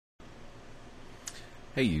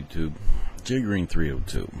Hey YouTube,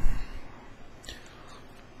 JGreen302.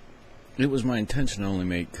 It was my intention to only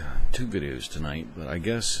make 2 videos tonight, but I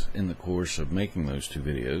guess in the course of making those 2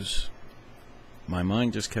 videos, my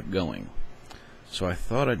mind just kept going. So I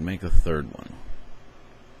thought I'd make a 3rd one.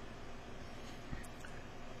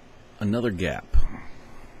 Another gap.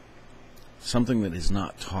 Something that is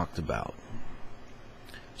not talked about.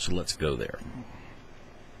 So let's go there.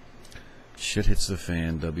 Shit hits the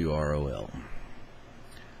fan, WROL.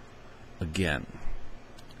 Again,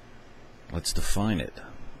 let's define it.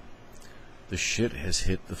 The shit has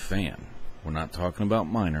hit the fan. We're not talking about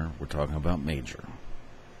minor, we're talking about major.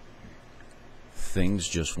 Things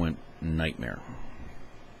just went nightmare.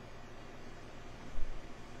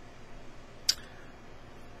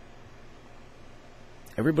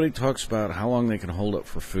 Everybody talks about how long they can hold up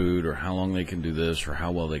for food, or how long they can do this, or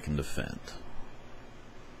how well they can defend.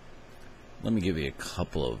 Let me give you a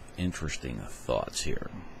couple of interesting thoughts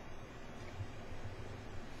here.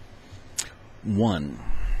 1.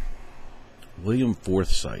 William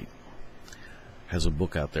Forsythe has a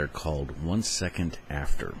book out there called 1 Second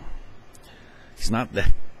After. He's not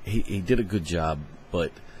that he did a good job,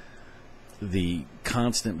 but the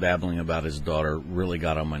constant babbling about his daughter really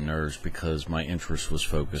got on my nerves because my interest was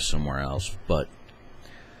focused somewhere else. But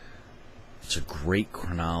it's a great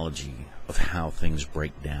chronology of how things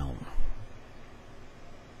break down.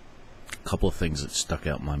 A couple of things that stuck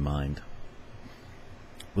out in my mind.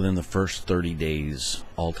 Within the first 30 days,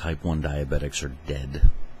 all type 1 diabetics are dead.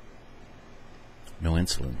 No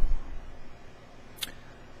insulin.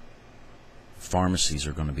 Pharmacies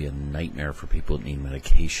are going to be a nightmare for people that need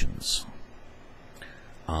medications.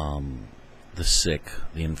 The sick,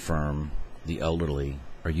 the infirm, the elderly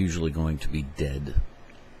are usually going to be dead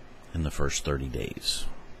in the first 30 days.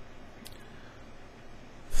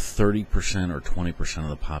 30% or 20% of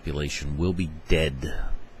the population will be dead,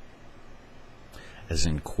 as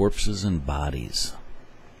in corpses and bodies,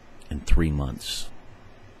 in 3 months.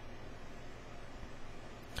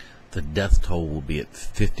 The death toll will be at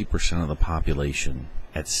 50% of the population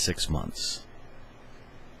at 6 months.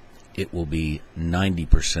 It will be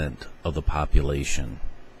 90% of the population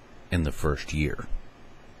in the first year.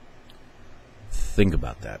 Think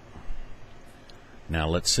about that. Now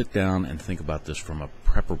let's sit down and think about this from a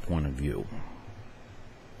prepper point of view.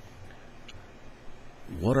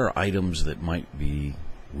 What are items that might be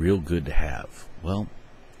real good to have? Well,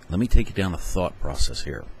 let me take you down a thought process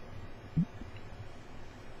here.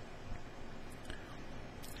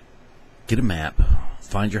 Get a map,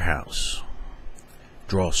 find your house,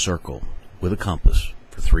 draw a circle with a compass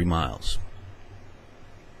for 3 miles.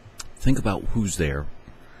 Think about who's there,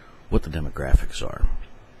 what the demographics are,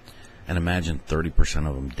 and imagine 30%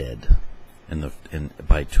 of them dead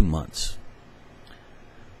by 2 months.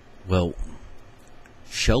 Well,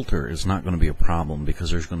 shelter is not going to be a problem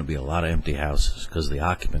because there's going to be a lot of empty houses because the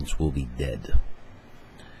occupants will be dead.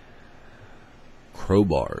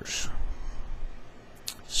 Crowbars,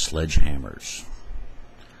 sledgehammers,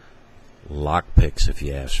 lockpicks if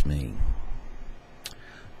you ask me,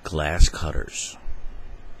 glass cutters,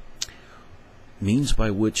 means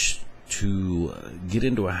by which to get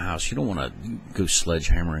into a house. You don't want to go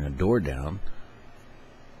sledgehammering a door down,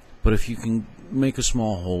 but if you can make a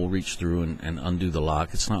small hole, reach through and undo the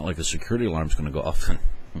lock, it's not like a security alarm's going to go off and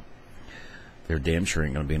there damn sure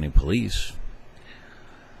ain't going to be any police.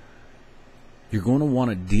 You're going to want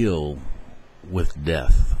to deal with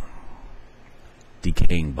death,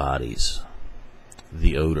 decaying bodies,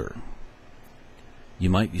 the odor. You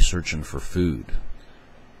might be searching for food.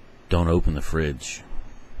 Don't open the fridge.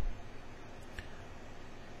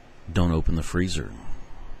 Don't open the freezer.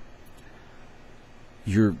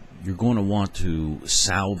 You're going to want to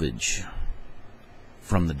salvage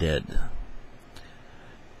from the dead.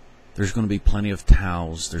 There's going to be plenty of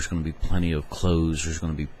towels. There's going to be plenty of clothes. There's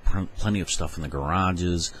going to be plenty of stuff in the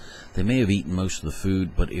garages. They may have eaten most of the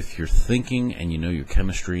food, but if you're thinking and you know your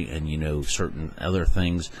chemistry and you know certain other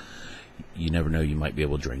things, you never know, you might be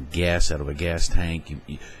able to drain gas out of a gas tank.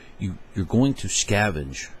 You're going to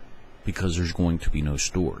scavenge because there's going to be no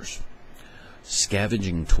stores.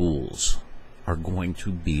 Scavenging tools are going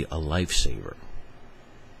to be a lifesaver.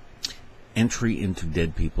 Entry into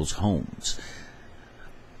dead people's homes.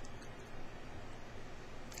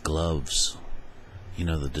 Gloves,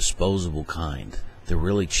 the disposable kind. They're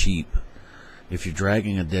really cheap. If you're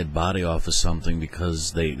dragging a dead body off of something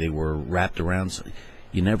because they were wrapped around,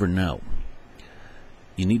 you never know.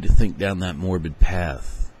 You need to think down that morbid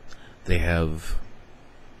path. They have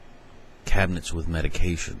cabinets with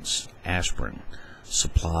medications, aspirin,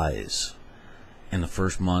 supplies. In the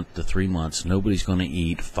first month to 3 months, nobody's going to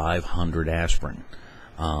eat 500 aspirin.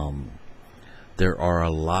 There are a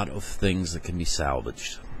lot of things that can be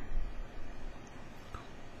salvaged.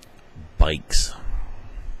 Bikes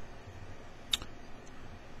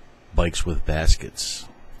with baskets,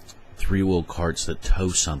 three-wheel carts that tow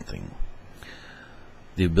something,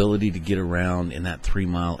 the ability to get around in that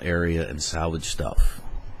 3-mile area and salvage stuff.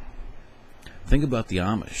 Think about the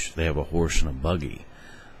Amish. They have a horse and a buggy.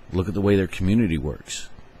 Look at the way their community works.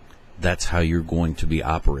 That's how you're going to be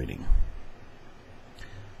operating.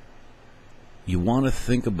 You want to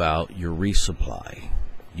think about your resupply.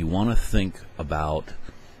 You want to think about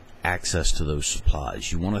access to those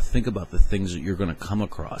supplies. You want to think about the things that you're going to come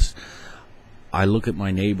across. I look at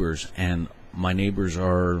my neighbors, and my neighbors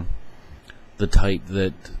are the type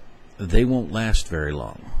that they won't last very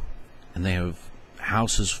long, and they have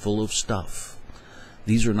houses full of stuff.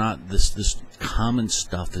 These are not this common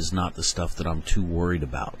stuff is not the stuff that I'm too worried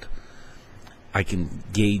about. I can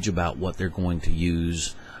gauge about what they're going to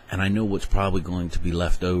use, and I know what's probably going to be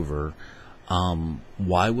left over.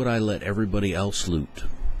 Why would I let everybody else loot?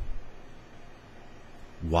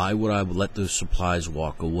 Why would I let those supplies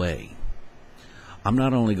walk away? I'm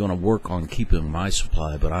not only going to work on keeping my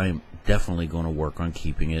supply, but I am definitely going to work on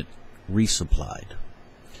keeping it resupplied.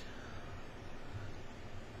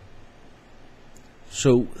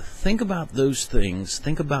 So think about those things.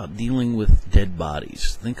 Think about dealing with dead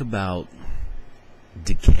bodies. Think about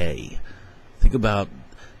decay. Think about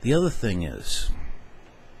the other thing is,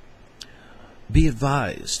 be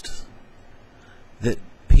advised that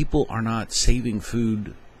people are not saving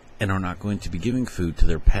food and are not going to be giving food to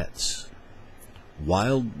their pets.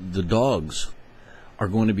 The dogs are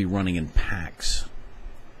going to be running in packs.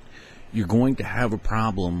 You're going to have a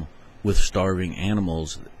problem with starving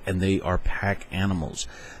animals, and they are pack animals.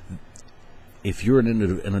 If you're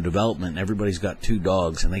in a development and everybody's got 2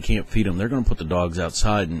 dogs and they can't feed them, they're going to put the dogs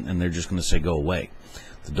outside and they're just going to say, go away.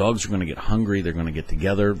 The dogs are going to get hungry. They're going to get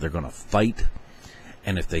together. They're going to fight.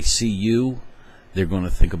 And if they see you, they're going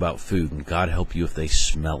to think about food, and God help you if they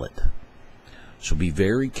smell it. So be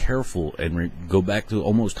very careful and go back to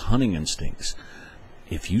almost hunting instincts.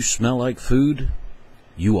 If you smell like food,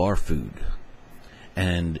 you are food.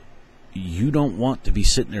 And you don't want to be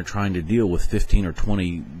sitting there trying to deal with 15 or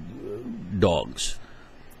 20 dogs.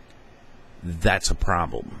 That's a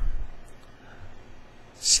problem.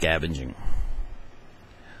 Scavenging.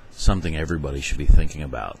 Something everybody should be thinking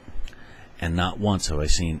about. And not once have I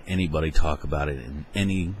seen anybody talk about it in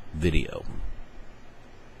any video.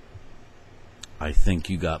 I think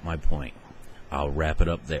you got my point. I'll wrap it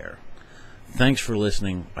up there. Thanks for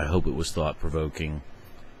listening. I hope it was thought-provoking.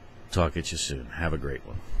 Talk at you soon. Have a great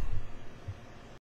one.